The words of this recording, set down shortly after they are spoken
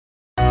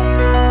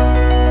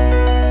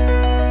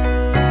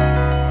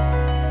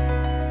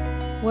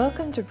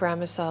Welcome to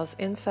Bramisol's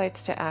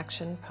Insights to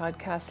Action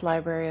podcast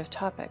library of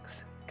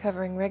topics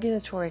covering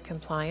regulatory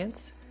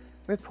compliance,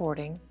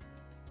 reporting,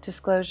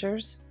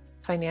 disclosures,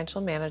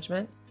 financial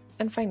management,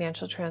 and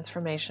financial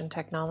transformation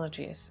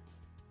technologies.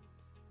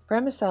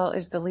 Bramisol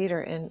is the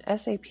leader in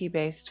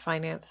SAP-based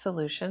finance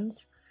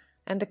solutions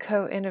and a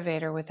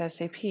co-innovator with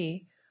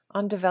SAP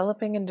on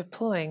developing and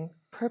deploying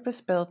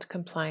purpose-built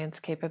compliance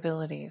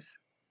capabilities.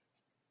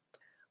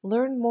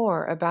 Learn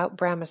more about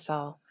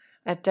Bramisol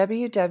at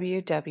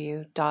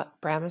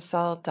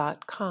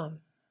www.bramisol.com.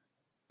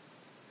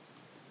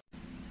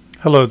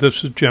 Hello,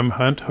 this is Jim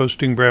Hunt,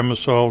 hosting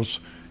Bramisol's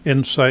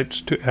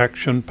Insights to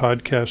Action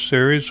podcast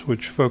series,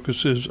 which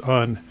focuses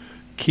on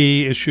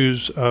key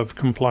issues of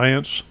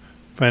compliance,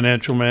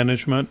 financial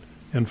management,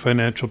 and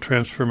financial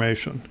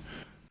transformation.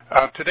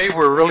 Today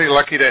we're really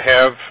lucky to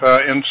have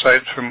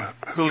insights from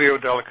Julio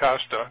de la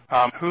Costa.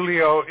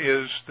 Julio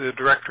is the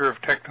Director of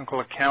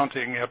Technical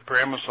Accounting at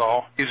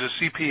Bramisol. He's a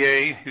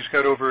CPA. He's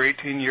got over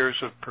 18 years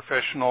of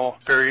professional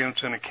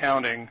experience in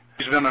accounting.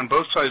 He's been on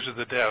both sides of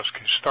the desk.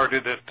 He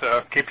started at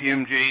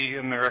KPMG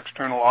in their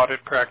external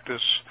audit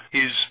practice.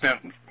 He's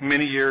spent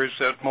many years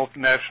at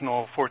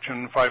multinational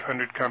Fortune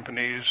 500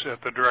 companies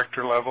at the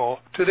director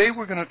level. Today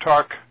we're going to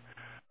talk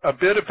a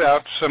bit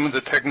about some of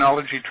the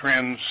technology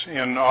trends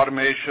in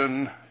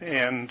automation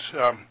and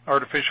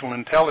artificial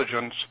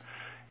intelligence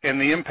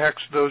and the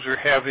impacts those are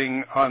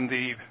having on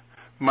the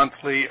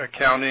monthly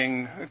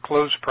accounting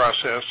close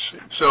process.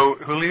 So,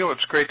 Julio,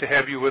 it's great to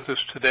have you with us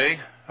today.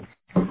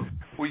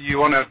 You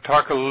want to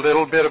talk a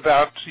little bit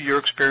about your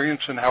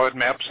experience and how it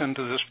maps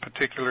into this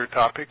particular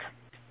topic?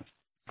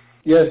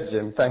 Yes,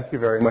 Jim. Thank you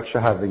very much for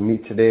having me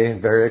today.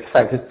 Very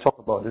excited to talk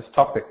about this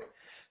topic.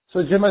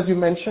 So, Jim, as you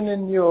mentioned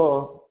in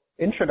your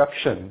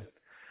introduction,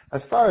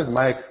 as far as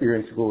my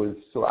experience goes,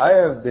 so I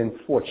have been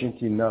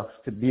fortunate enough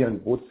to be on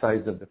both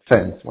sides of the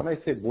fence. When I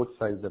say both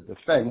sides of the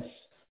fence,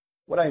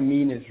 what I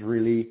mean is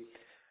really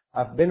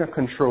I've been a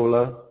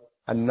controller,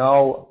 and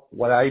now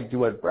what I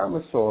do at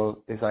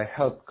Bramisol is I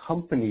help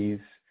companies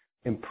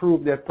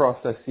improve their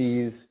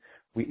processes.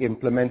 We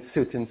implement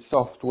certain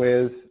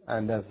softwares,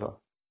 and as a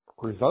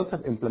result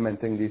of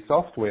implementing these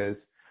softwares,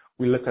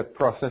 we look at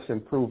process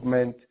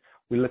improvement.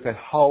 We look at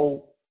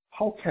how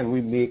can we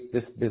make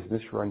this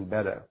business run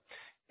better?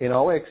 In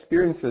our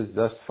experiences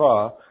thus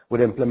far with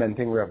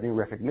implementing revenue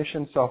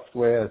recognition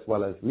software as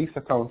well as lease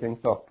accounting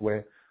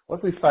software,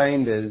 what we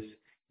find is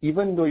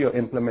even though you're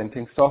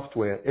implementing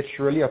software, it's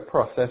really a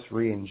process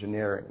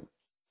re-engineering.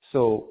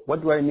 So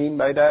what do I mean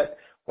by that?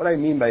 What I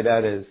mean by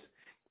that is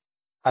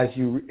as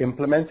you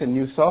implement a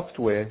new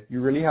software,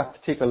 you really have to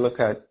take a look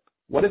at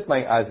what is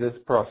my as-is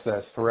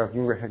process for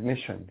revenue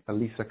recognition, for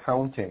lease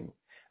accounting,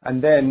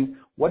 and then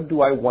what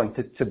do I want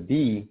it to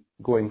be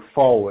going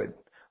forward?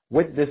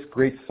 With this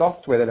great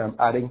software that I'm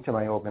adding to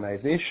my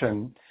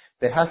organization,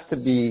 there has to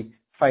be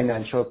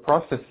financial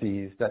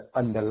processes that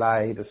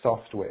underlie the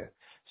software.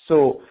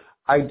 So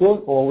I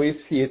don't always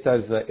see it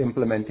as an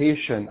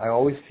implementation. I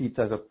always see it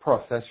as a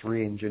process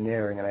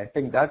re-engineering. And I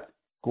think that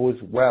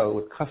goes well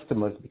with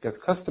customers because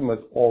customers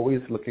are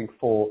always looking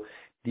for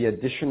the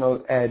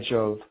additional edge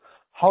of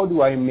how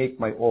do I make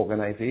my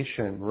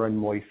organization run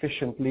more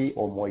efficiently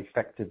or more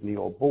effectively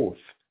or both?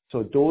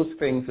 So those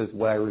things is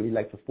what I really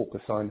like to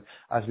focus on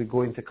as we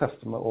go into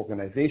customer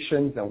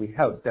organizations and we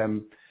help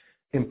them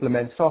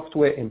implement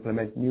software,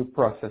 implement new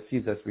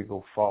processes as we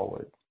go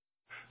forward.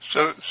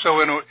 So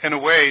in a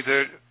way,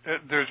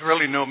 there's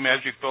really no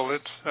magic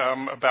bullet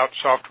about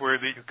software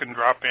that you can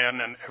drop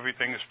in and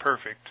everything is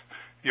perfect.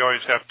 You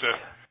always have to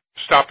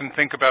stop and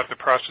think about the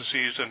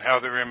processes and how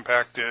they're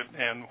impacted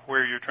and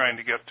where you're trying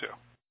to get to.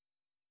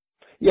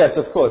 Yes,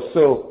 of course.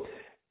 So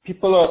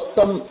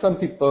some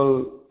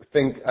people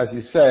think, as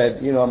you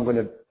said, I'm going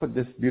to put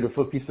this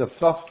beautiful piece of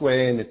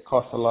software and it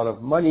costs a lot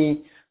of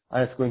money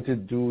and it's going to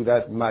do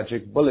that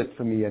magic bullet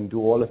for me and do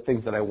all the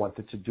things that I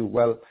wanted to do.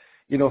 Well,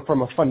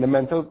 from a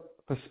fundamental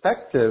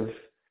perspective,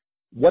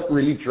 what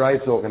really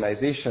drives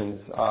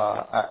organizations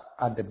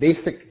at the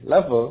basic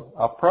level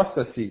are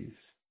processes.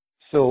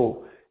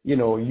 So,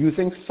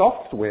 using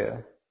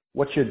software,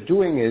 what you're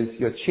doing is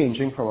you're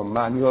changing from a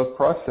manual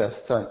process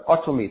to an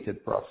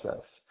automated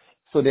process.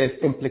 So there's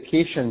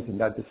implications in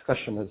that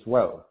discussion as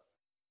well.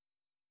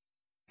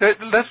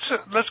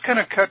 Let's kind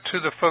of cut to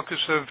the focus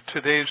of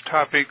today's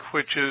topic,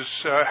 which is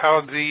how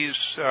these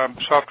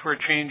software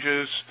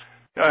changes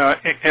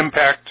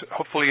impact,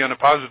 hopefully in a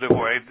positive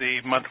way,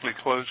 the monthly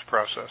close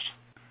process.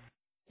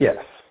 Yes.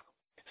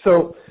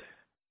 So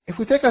if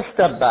we take a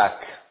step back,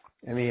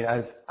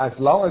 as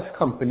long as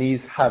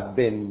companies have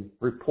been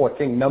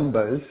reporting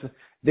numbers,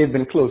 they've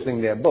been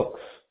closing their books.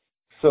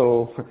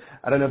 So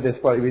I don't know if there's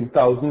probably been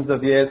thousands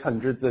of years,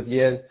 hundreds of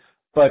years,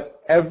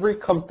 but every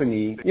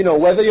company,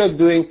 whether you're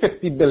doing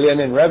 $50 billion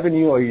in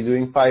revenue or you're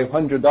doing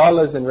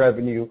 $500 in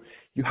revenue,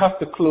 you have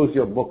to close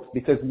your books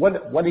because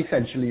what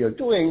essentially you're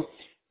doing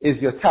is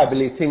you're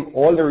tabulating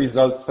all the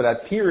results for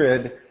that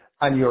period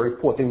and you're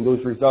reporting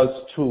those results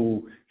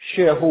to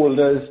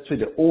shareholders, to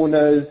the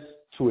owners,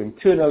 to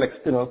internal,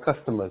 external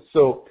customers.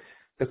 So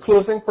the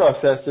closing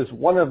process is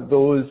one of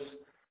those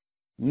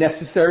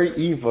necessary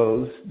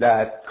evils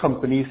that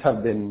companies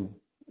have been,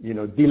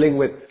 dealing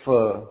with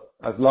for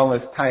as long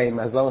as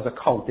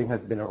accounting has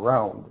been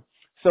around.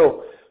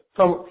 So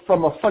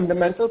from a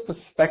fundamental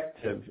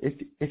perspective,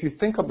 if you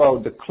think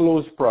about the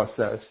close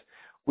process,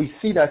 we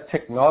see that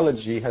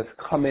technology has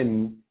come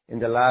in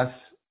the last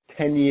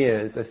 10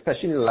 years,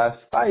 especially in the last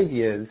 5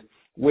 years,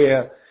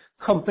 where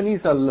companies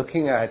are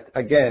looking at,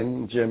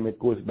 again, Jim, it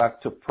goes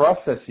back to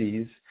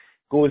processes,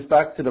 goes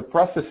back to the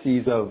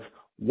processes of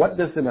what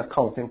does an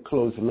accounting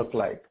close look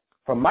like.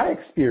 From my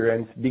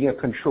experience, being a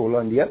controller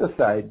on the other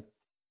side,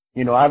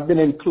 I've been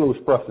in close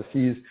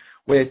processes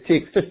where it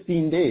takes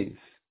 15 days.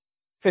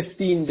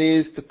 15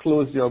 days to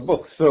close your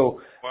books.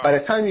 So wow. By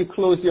the time you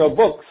close your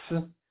books,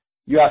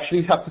 you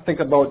actually have to think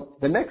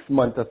about the next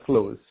month of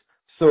close.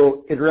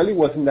 So it really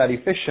wasn't that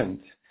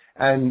efficient.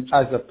 And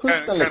as a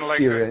personal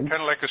experience...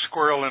 Kind of like a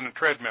squirrel in a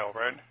treadmill,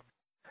 right?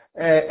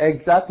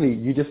 Exactly.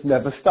 You just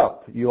never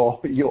stop.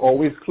 You're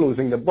always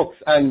closing the books.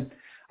 And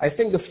I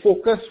think the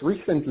focus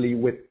recently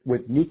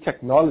with new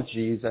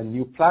technologies and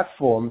new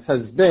platforms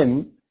has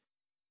been,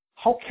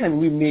 how can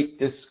we make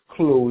this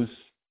close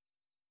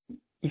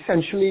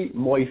essentially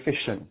more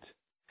efficient?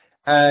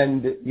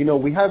 And,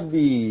 we have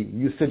the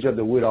usage of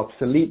the word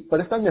obsolete, but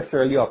it's not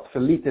necessarily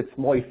obsolete. It's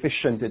more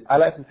efficient. I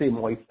like to say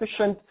more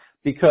efficient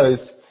because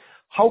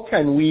how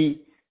can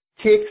we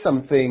take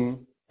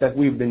something that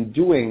we've been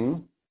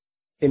doing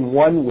in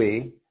one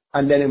way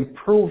and then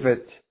improve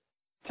it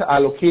to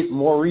allocate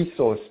more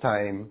resource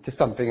time to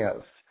something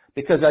else?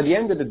 Because at the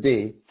end of the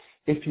day,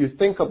 if you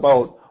think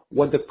about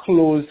what the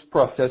close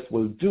process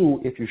will do,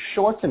 if you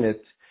shorten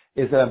it,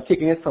 is that I'm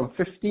taking it from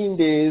 15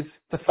 days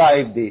to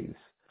 5 days.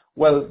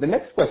 Well, the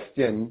next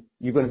question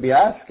you're going to be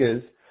asked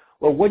is,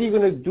 well, what are you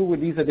going to do with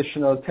these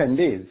additional 10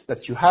 days that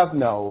you have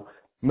now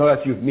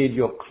that you've made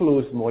your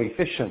close more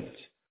efficient?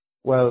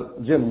 Well,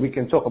 Jim, we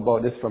can talk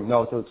about this from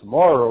now till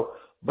tomorrow,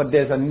 but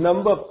there's a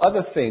number of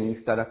other things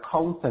that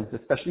accountants,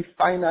 especially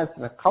finance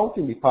and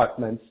accounting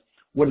departments,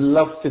 would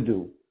love to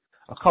do.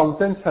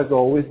 Accountants has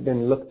always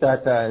been looked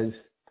at as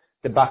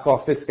the back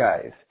office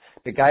guys,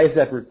 the guys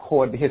that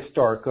record the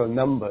historical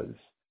numbers.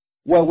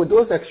 Well, with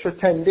those extra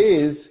 10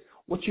 days,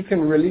 what you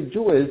can really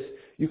do is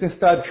you can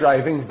start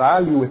driving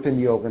value within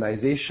the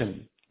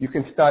organization. You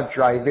can start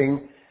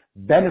driving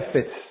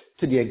benefits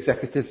to the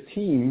executive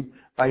team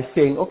by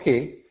saying,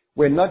 okay,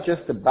 we're not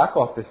just the back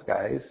office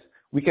guys.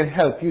 We can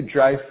help you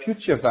drive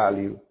future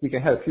value. We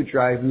can help you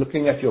drive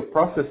looking at your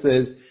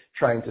processes,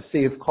 trying to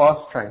save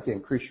costs, trying to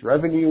increase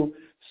revenue.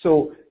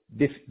 So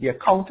the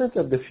accountant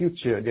of the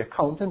future, the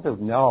accountant of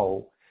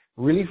now,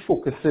 really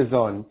focuses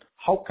on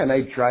how can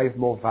I drive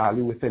more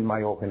value within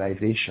my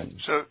organization.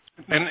 So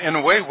in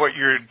a way, what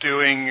you're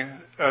doing,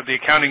 the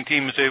accounting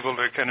team is able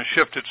to kind of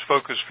shift its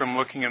focus from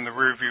looking in the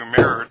rearview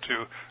mirror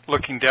to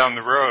looking down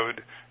the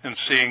road and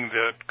seeing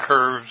the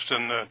curves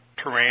and the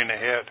terrain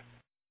ahead.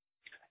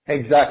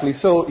 Exactly.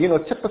 So,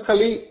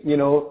 typically,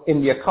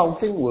 in the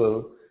accounting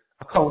world,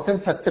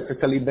 accountants have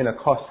typically been a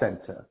cost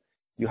center.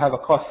 You have a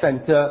cost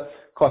center.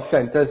 Cost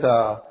centers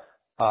are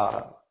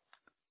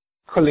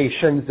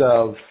collations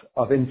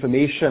of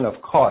information,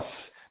 of costs.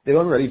 They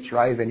don't really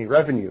drive any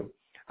revenue.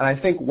 And I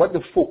think what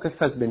the focus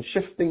has been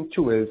shifting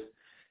to is,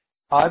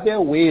 are there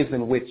ways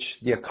in which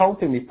the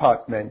accounting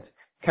department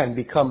can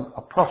become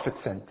a profit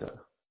center?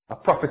 A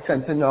profit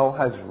center now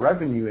has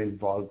revenue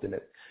involved in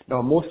it.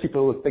 Now, most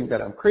people would think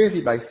that I'm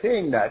crazy by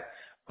saying that,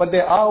 but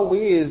there are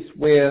ways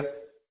where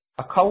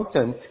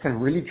accountants can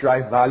really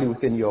drive value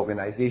within the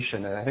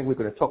organization. And I think we're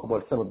going to talk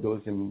about some of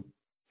those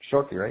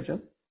shortly, right,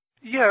 Jim?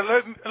 Yeah,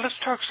 let's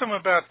talk some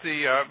about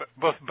the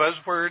both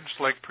buzzwords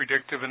like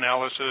predictive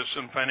analysis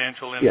and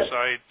financial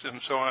insight and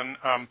so on,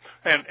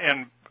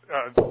 and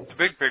the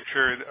big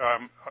picture,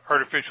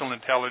 artificial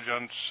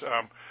intelligence,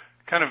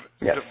 kind of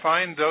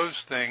define those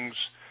things,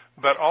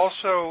 but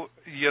also,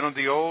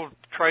 the old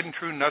tried and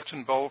true nuts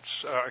and bolts,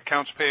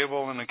 accounts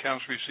payable and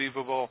accounts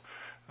receivable,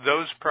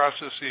 those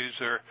processes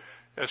are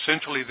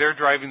essentially, they're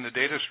driving the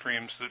data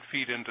streams that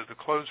feed into the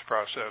close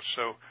process.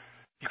 So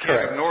you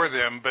can't ignore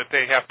them, but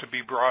they have to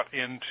be brought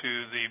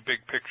into the big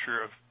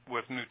picture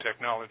with new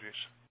technologies.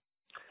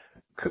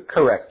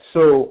 Correct.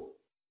 So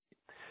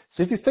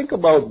if you think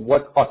about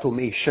what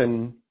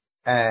automation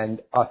and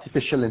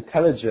artificial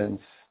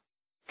intelligence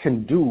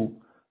can do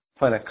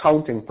for an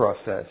accounting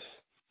process,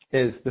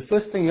 is the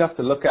first thing you have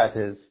to look at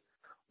is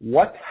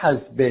what has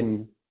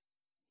been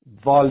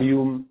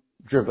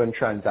volume-driven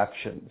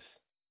transactions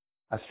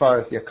as far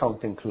as the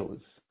accounting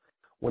close.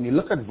 When you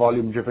look at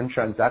volume-driven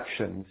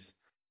transactions,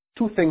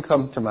 two things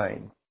come to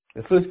mind.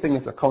 The first thing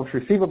is accounts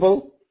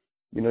receivable.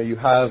 You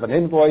have an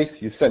invoice,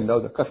 you send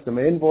out the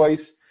customer invoice,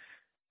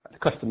 the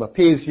customer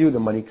pays you, the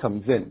money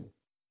comes in.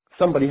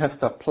 Somebody has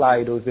to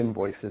apply those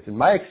invoices. In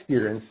my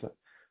experience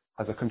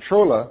as a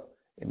controller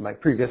in my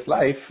previous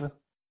life,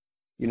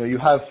 you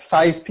have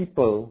 5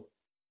 people,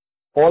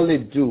 all they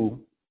do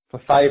for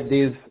 5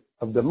 days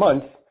of the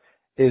month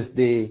is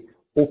they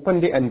open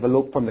the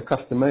envelope from the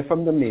customer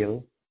from the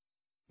mail,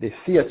 they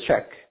see a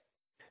check,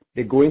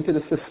 they go into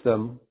the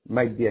system,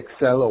 might be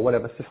Excel or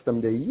whatever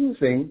system they're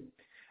using,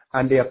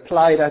 and they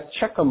apply that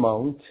check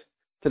amount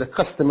to the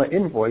customer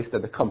invoice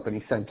that the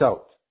company sent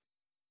out.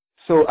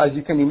 So as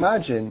you can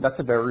imagine, that's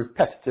a very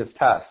repetitive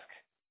task.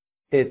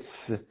 It's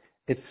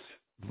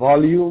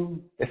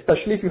volume,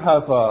 especially if you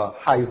have a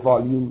high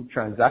volume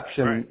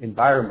transaction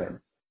environment.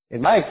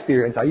 In my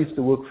experience, I used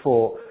to work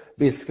for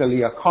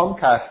basically a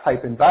Comcast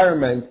type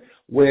environment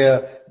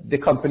where the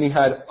company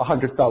had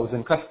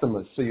 100,000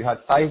 customers. So you had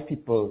 5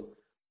 people,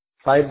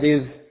 5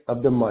 days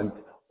of the month.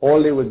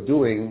 All they were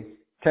doing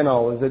 10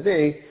 hours a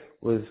day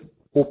was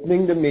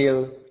opening the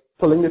mail,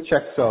 pulling the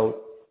checks out,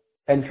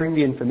 entering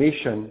the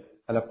information,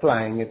 and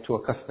applying it to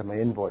a customer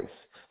invoice.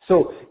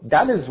 So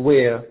that is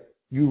where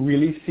you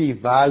really see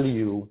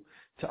value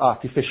to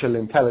artificial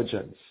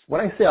intelligence.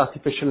 When I say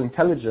artificial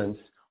intelligence,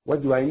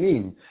 what do I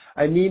mean?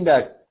 I mean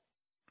that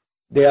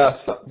there are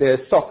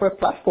software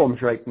platforms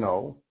right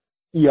now,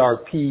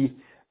 ERP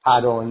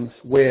add-ons,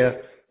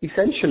 where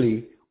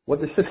essentially what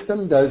the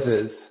system does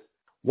is,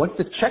 once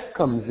the check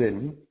comes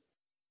in,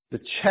 the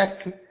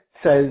check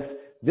says,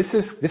 this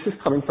is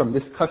coming from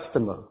this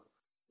customer.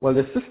 Well,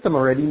 the system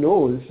already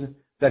knows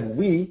that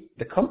we,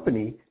 the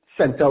company,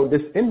 sent out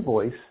this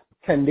invoice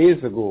 10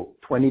 days ago,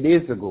 20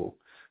 days ago.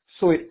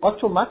 So it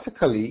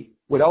automatically,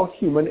 without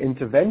human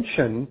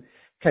intervention,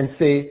 can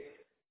say,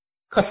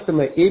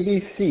 customer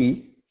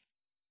ABC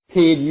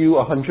paid you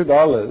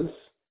 $100.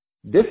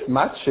 This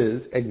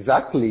matches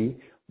exactly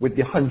with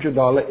the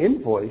 $100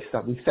 invoice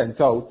that we sent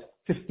out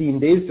 15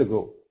 days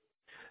ago.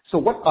 So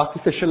what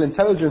artificial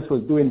intelligence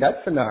will do in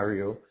that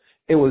scenario,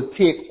 it will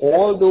take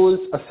all those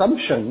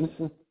assumptions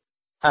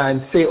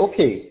and say,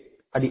 okay,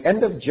 at the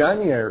end of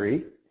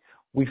January,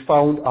 we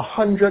found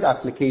 100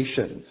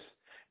 applications.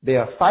 There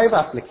are 5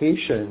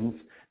 applications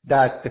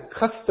that the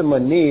customer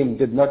name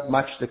did not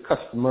match the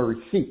customer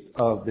receipt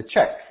of the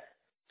check.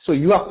 So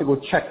you have to go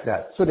check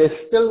that. So there's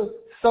still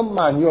some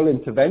manual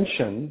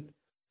intervention,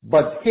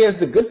 but here's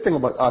the good thing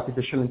about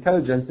artificial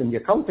intelligence in the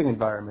accounting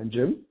environment,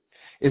 Jim,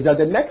 is that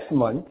the next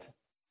month,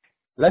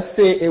 let's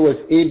say it was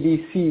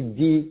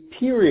ABCD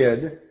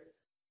period,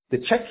 the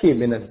check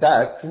came in as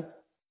that,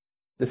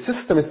 the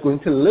system is going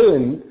to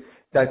learn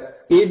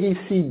that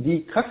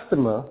ABCD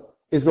customer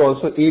is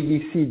also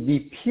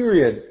ABCD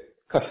period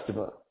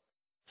customer.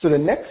 So the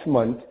next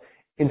month,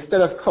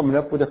 instead of coming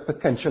up with a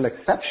potential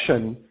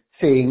exception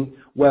saying,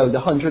 well, the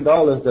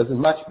 $100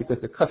 doesn't match because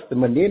the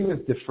customer name is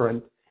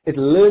different, it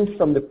learns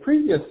from the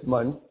previous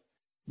month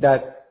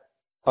that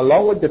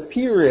along with the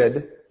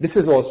period, this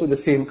is also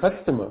the same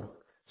customer.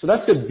 So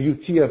that's the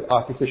beauty of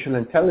artificial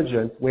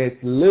intelligence, where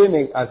it's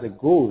learning as it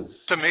goes.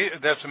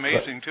 That's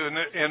amazing, too.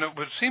 And it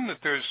would seem that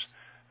there's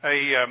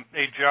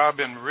a job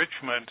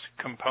enrichment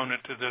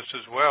component to this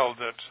as well,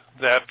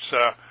 that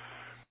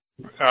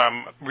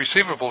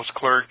receivables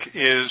clerk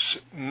is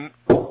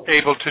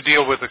able to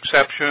deal with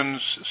exceptions,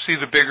 see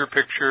the bigger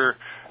picture.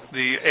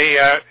 The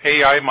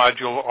AI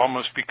module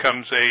almost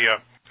becomes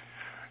a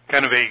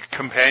kind of a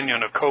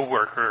companion, a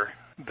coworker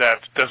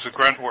that does the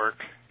grunt work,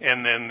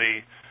 and then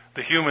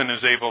the human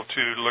is able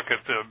to look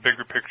at the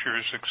bigger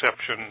pictures,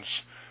 exceptions,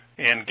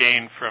 and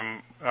gain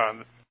from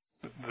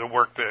the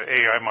work the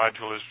AI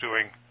module is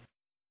doing.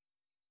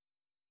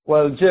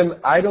 Well, Jim,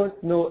 I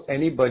don't know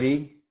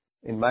anybody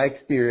in my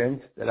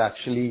experience that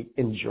actually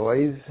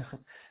enjoys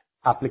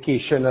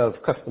application of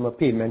customer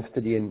payments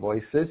to the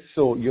invoices.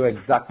 So you're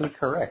exactly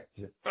correct.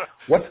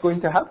 What's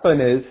going to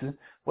happen is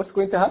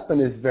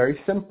very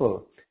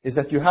simple, is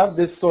that you have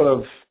this sort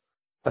of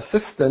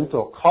assistant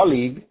or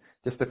colleague,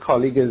 just the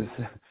colleague is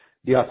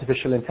the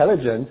artificial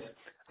intelligence,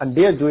 and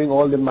they're doing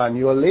all the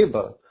manual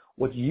labor.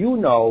 What you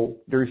now,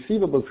 the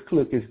receivables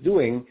clerk, is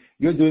doing,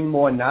 you're doing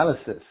more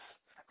analysis.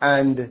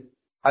 And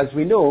as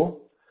we know,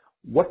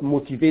 what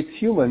motivates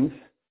humans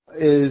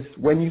is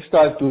when you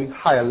start doing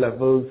higher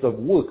levels of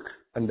work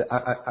and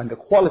the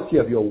quality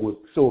of your work.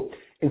 So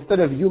instead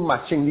of you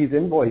matching these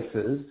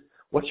invoices,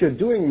 what you're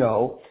doing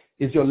now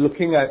is you're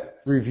looking at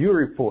review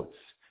reports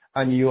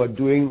and you're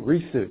doing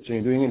research and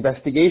you're doing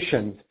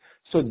investigations.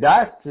 So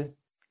that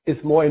is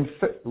more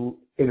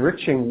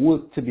enriching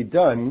work to be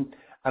done.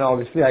 And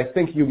obviously, I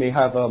think you may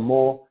have a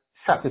more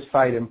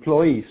satisfied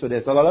employee. So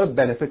there's a lot of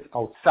benefits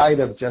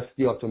outside of just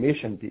the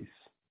automation piece.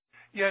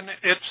 Yeah, and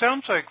it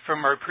sounds like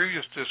from our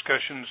previous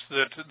discussions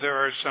that there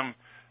are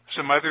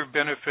some other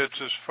benefits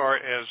as far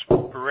as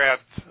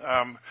breadth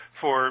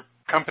for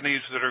companies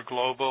that are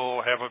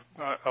global, have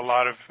a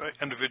lot of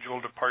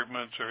individual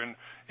departments or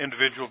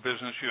individual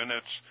business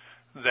units,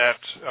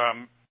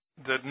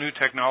 that new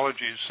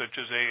technologies such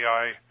as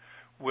AI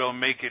will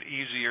make it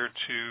easier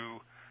to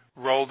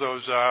roll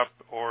those up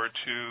or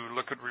to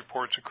look at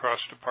reports across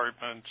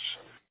departments.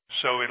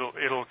 So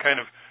it'll kind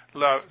of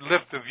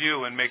lift the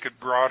view and make it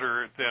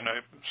broader than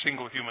a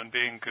single human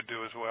being could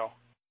do as well.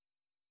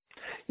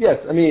 Yes,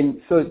 I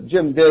mean, so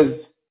Jim,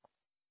 there's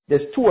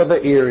 2 other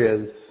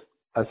areas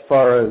as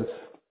far as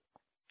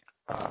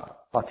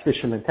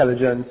artificial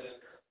intelligence,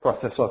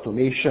 process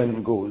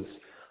automation goes.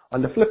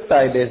 On the flip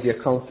side, there's the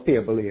accounts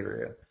payable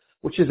area,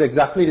 which is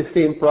exactly the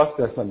same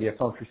process on the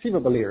accounts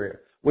receivable area,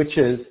 which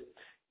is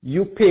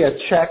you pay a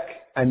check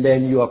and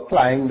then you're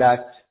applying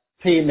that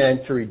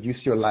payment to reduce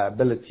your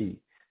liability.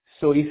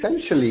 So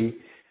essentially,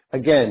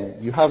 again,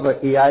 you have an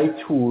AI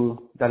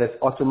tool that is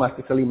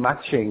automatically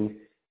matching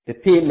the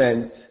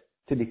payment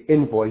to the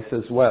invoice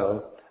as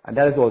well, and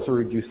that is also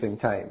reducing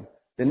time.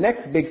 The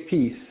next big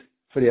piece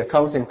for the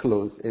accounting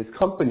close is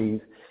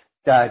companies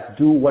that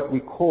do what we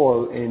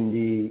call in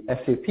the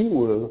SAP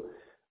world,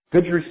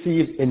 goods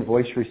received,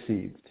 invoice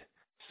received.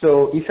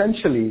 So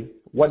essentially,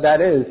 what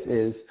that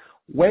is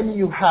when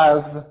you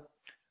have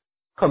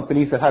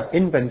companies that have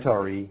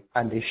inventory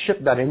and they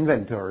ship that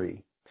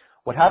inventory,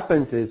 what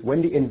happens is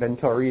when the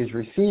inventory is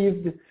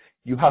received,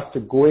 you have to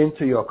go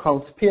into your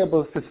accounts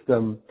payable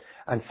system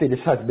and say this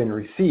has been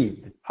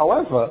received.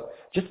 However,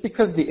 just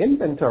because the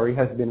inventory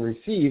has been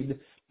received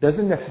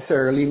doesn't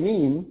necessarily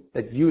mean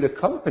that you, the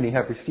company,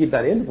 have received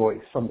that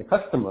invoice from the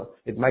customer.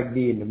 It might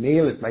be in the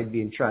mail, it might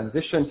be in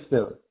transition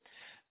still.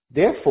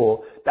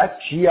 Therefore, that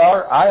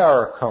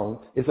GRIR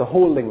account is a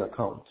holding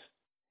account.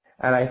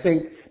 And I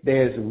think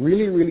there's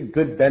really, really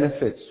good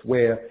benefits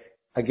where,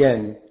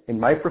 again, in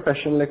my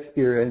professional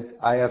experience,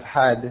 I have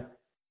had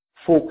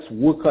folks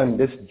work on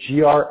this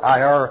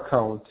GRIR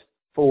account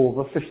for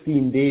over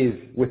 15 days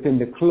within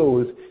the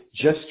close,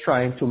 just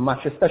trying to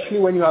match, especially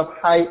when you have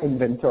high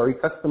inventory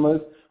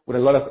customers with a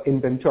lot of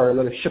inventory, a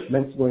lot of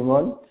shipments going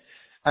on.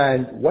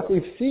 And what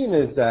we've seen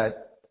is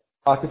that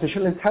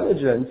artificial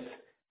intelligence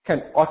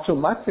can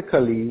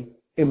automatically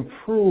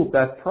improve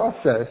that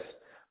process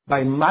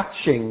by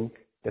matching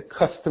the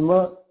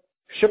customer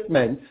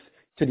shipments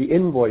to the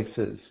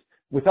invoices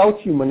without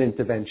human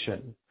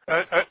intervention.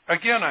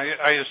 Again,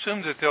 I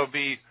assume that there'll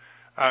be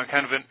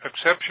kind of an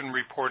exception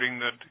reporting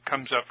that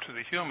comes up to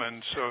the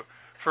humans. So,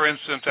 for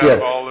instance, out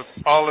of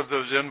all of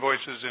those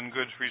invoices and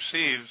goods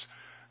received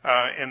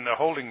in the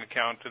holding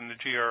account, in the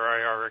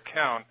GRIR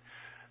account,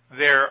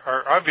 there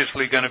are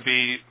obviously going to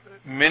be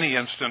many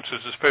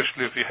instances,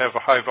 especially if you have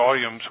high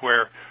volumes,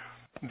 where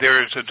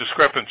there is a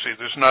discrepancy.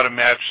 There's not a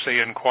match, say,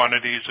 in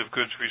quantities of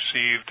goods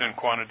received and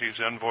quantities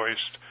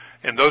invoiced.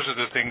 And those are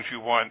the things you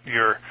want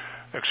your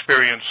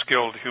experienced,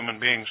 skilled human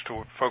beings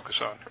to focus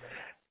on.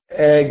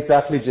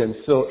 Exactly, Jim.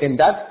 So in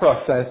that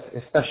process,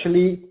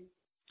 especially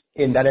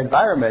in that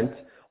environment,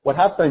 what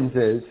happens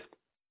is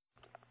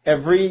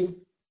every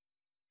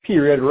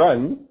period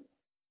run,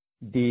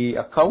 the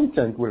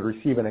accountant will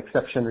receive an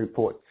exception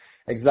report.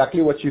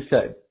 Exactly what you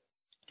said.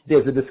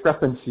 There's a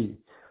discrepancy.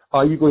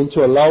 Are you going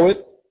to allow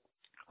it?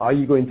 Are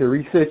you going to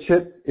research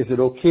it? Is it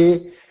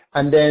okay?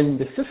 And then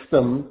the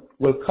system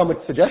will come with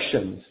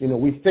suggestions.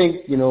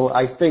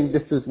 I think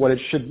this is what it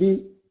should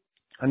be.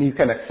 And you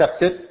can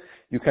accept it.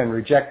 You can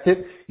reject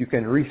it. You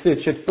can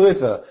research it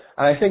further.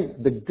 And I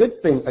think the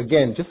good thing,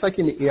 again, just like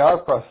in the AR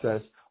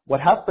process, what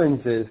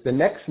happens is the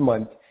next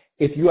month,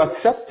 if you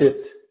accept it,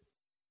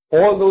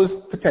 all those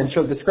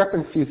potential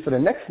discrepancies for the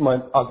next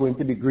month are going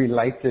to be green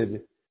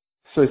lighted.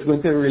 So it's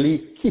going to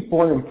really keep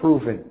on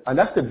improving. And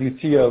that's the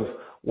beauty of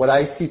what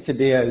I see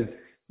today as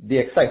the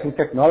exciting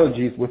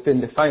technologies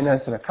within the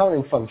finance and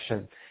accounting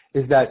function,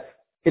 is that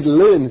it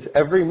learns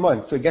every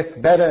month. So it gets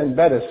better and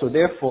better. So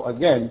therefore,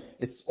 again,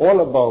 it's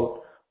all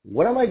about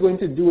what am I going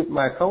to do with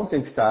my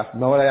accounting staff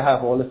now that I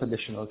have all this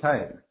additional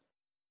time?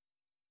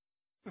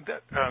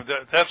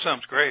 That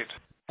sounds great.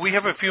 We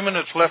have a few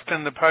minutes left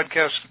in the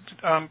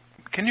podcast.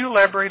 Can you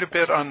elaborate a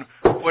bit on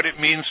what it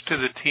means to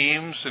the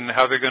teams and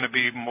how they're going to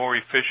be more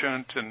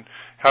efficient and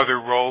how their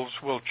roles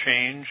will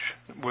change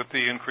with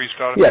the increased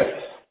automation?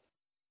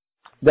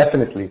 Yes,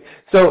 definitely.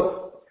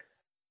 So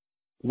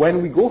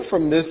when we go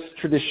from this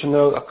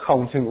traditional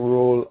accounting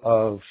role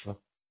of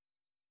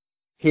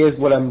here's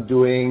what I'm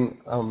doing,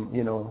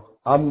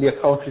 I'm the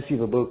accounts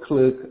receivable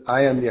clerk,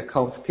 I am the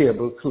accounts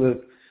payable clerk,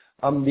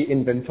 I'm the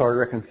inventory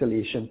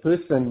reconciliation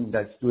person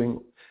that's doing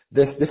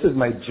this is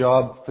my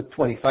job for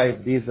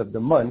 25 days of the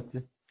month.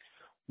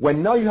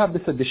 When now you have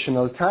this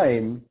additional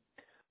time,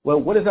 well,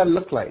 what does that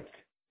look like?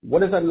 What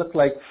does that look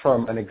like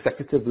from an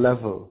executive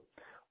level?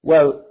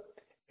 Well,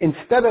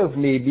 instead of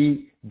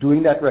maybe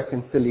doing that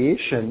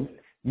reconciliation,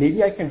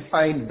 maybe I can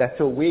find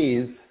better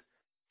ways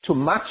to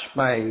match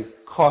my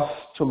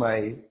costs to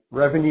my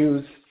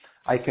revenues.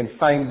 I can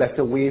find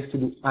better ways to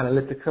do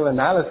analytical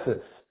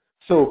analysis.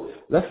 So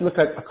let's look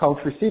at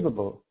accounts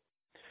receivable.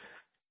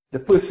 The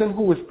person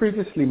who was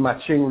previously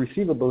matching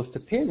receivables to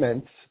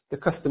payments, the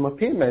customer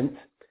payment,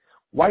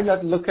 why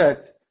not look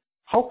at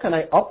how can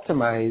I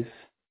optimize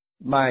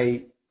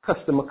my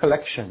customer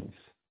collections?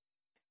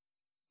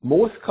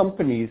 Most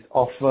companies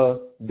offer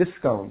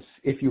discounts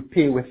if you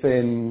pay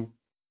within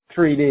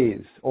 3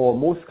 days, or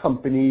most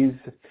companies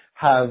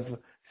have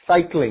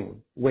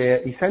cycling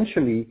where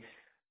essentially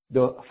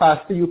the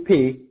faster you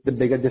pay, the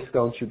bigger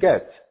discounts you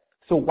get.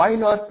 So why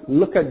not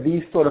look at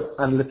these sort of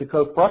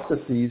analytical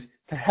processes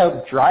to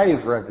help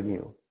drive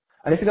revenue?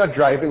 And if you're not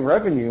driving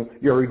revenue,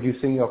 you're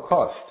reducing your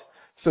cost.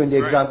 So in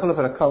the example of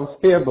an accounts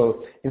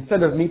payable,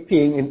 instead of me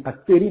paying in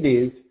at 30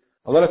 days,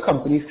 a lot of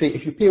companies say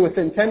if you pay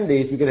within 10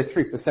 days, you get a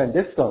 3%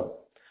 discount.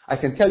 I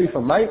can tell you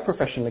from my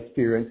professional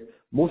experience,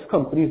 most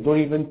companies don't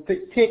even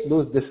take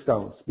those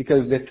discounts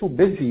because they're too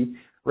busy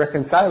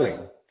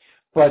reconciling.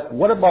 But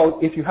what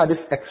about if you had this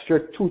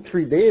extra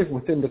 2-3 days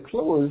within the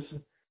close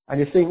and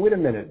you're saying, wait a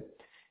minute,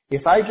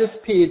 if I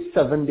just paid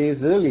 7 days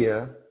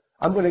earlier,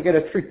 I'm going to get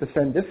a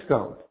 3%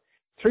 discount.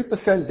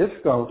 3%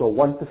 discount or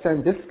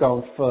 1%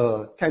 discount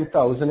for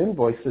 10,000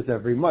 invoices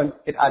every month,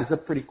 it adds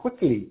up pretty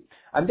quickly.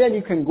 And then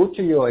you can go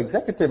to your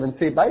executive and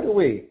say, by the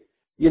way,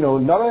 now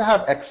that I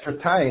have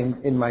extra time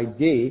in my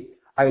day,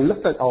 I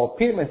looked at our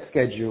payment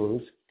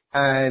schedules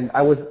and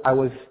I was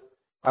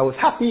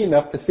happy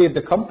enough to save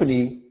the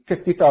company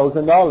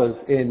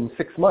 $50,000 in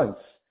 6 months.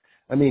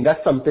 I mean,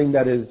 that's something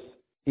that is,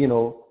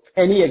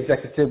 any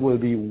executive will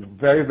be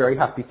very, very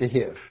happy to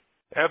hear.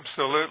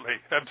 Absolutely,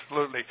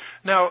 absolutely.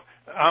 Now,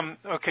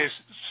 okay,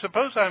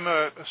 suppose I'm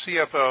a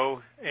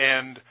CFO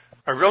and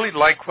I really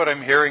like what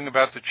I'm hearing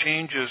about the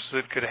changes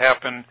that could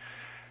happen.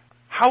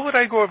 How would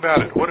I go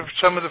about it? What are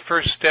some of the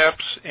first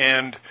steps,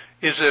 and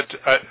is it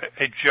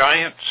a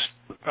giant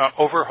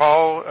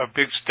overhaul, a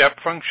big step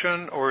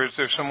function, or is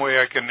there some way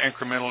I can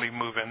incrementally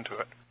move into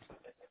it?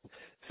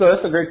 So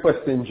that's a great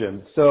question,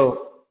 Jim.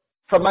 So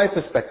from my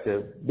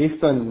perspective,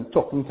 based on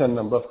talking to a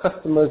number of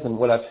customers and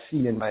what I've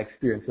seen in my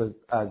experience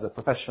as a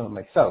professional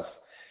myself,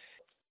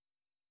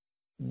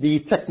 the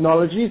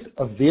technologies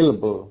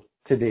available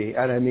today,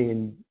 and I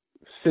mean,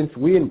 since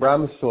we in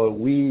Bramisol,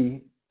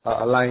 we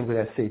are aligned with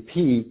SAP,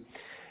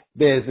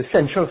 there's a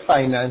central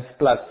finance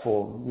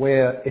platform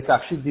where it's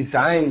actually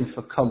designed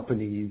for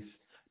companies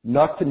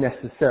not to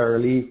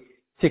necessarily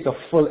take a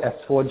full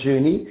S4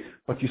 journey,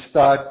 but you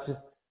start,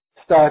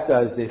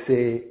 as they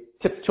say,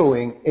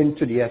 tiptoeing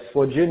into the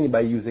S4 journey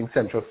by using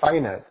central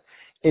finance.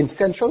 In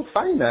central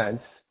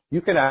finance,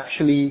 you can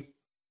actually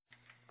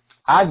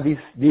add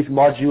these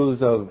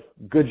modules of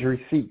goods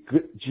receipt,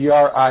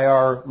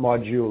 GRIR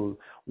module,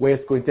 where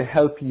it's going to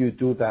help you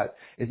do that.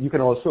 You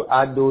can also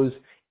add those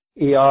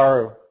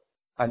AR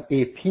and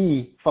AP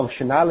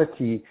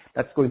functionality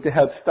that's going to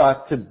help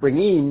start to bring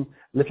in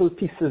little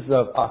pieces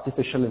of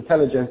artificial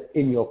intelligence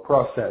in your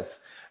process.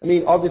 I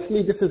mean,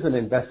 obviously, this is an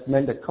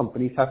investment that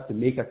companies have to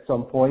make at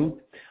some point,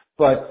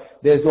 but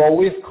there's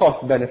always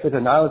cost-benefit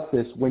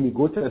analysis when you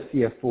go to a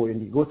CFO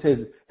and you go to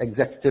his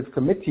executive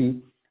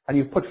committee and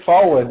you put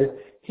forward,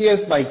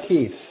 here's my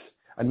case.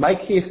 And my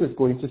case is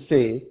going to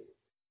say,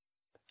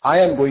 I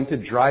am going to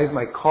drive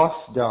my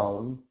costs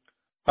down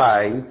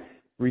by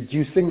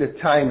reducing the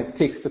time it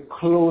takes to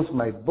close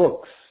my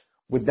books.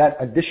 With that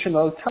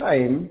additional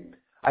time,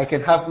 I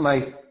can have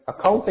my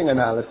accounting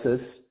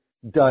analysis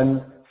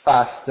done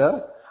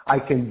faster. I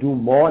can do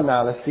more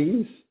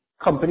analyses.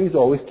 Companies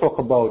always talk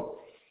about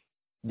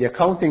the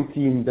accounting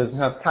team doesn't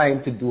have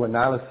time to do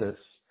analysis.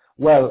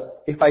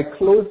 Well, if I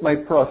close my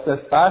process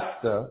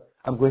faster,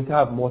 I'm going to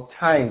have more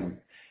time.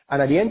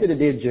 And at the end of the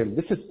day, Jim,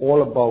 this is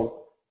all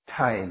about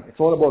time. It's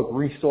all about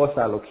resource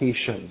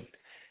allocation.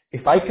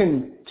 If I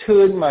can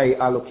turn my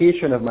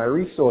allocation of my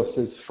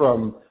resources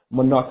from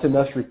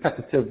monotonous,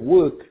 repetitive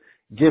work,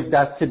 give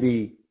that to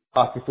the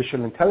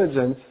artificial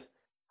intelligence,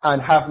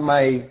 and have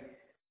my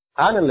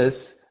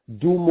analysts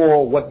do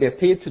more what they're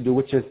paid to do,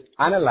 which is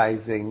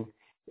analyzing,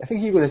 I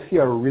think you're going to see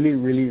a really,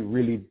 really,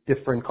 really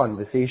different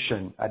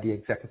conversation at the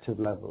executive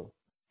level.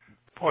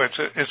 Boy,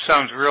 it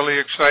sounds really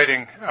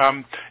exciting.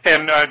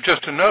 And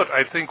just a note,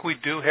 I think we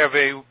do have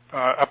a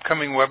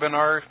upcoming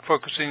webinar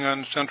focusing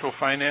on central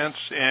finance,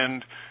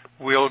 and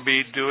we'll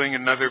be doing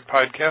another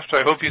podcast.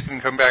 I hope you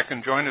can come back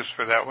and join us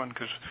for that one,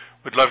 because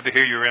we'd love to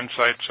hear your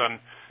insights on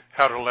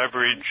how to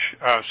leverage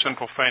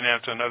central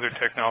finance and other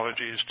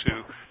technologies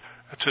to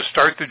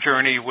start the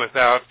journey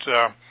without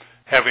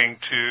having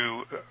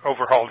to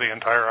overhaul the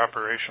entire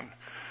operation.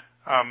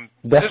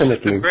 Definitely. This has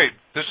been great.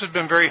 This has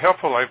been very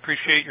helpful. I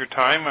appreciate your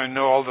time. I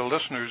know all the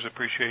listeners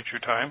appreciate your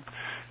time,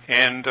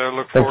 and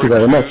look forward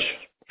to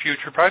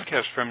future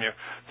podcasts from you.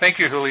 Thank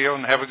you, Julio,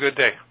 and have a good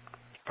day.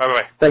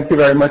 Bye-bye. Thank you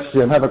very much,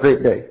 Jim. Have a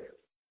great day.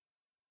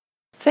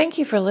 Thank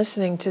you for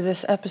listening to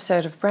this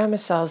episode of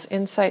Bramisol's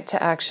Insight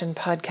to Action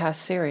podcast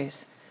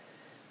series.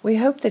 We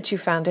hope that you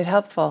found it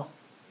helpful.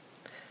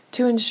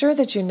 To ensure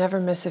that you never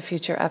miss a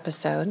future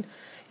episode,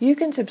 you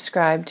can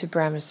subscribe to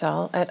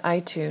Bramisol at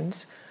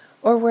iTunes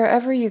or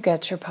wherever you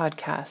get your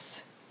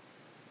podcasts.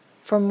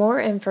 For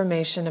more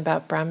information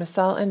about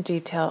Bramisol and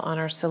detail on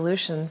our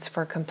solutions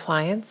for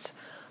compliance,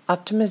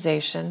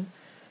 optimization,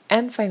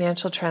 and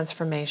financial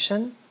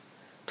transformation,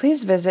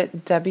 please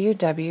visit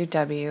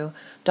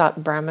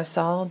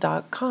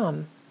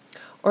www.bramisol.com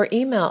or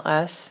email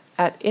us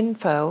at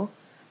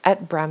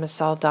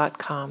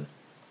info@bramisol.com.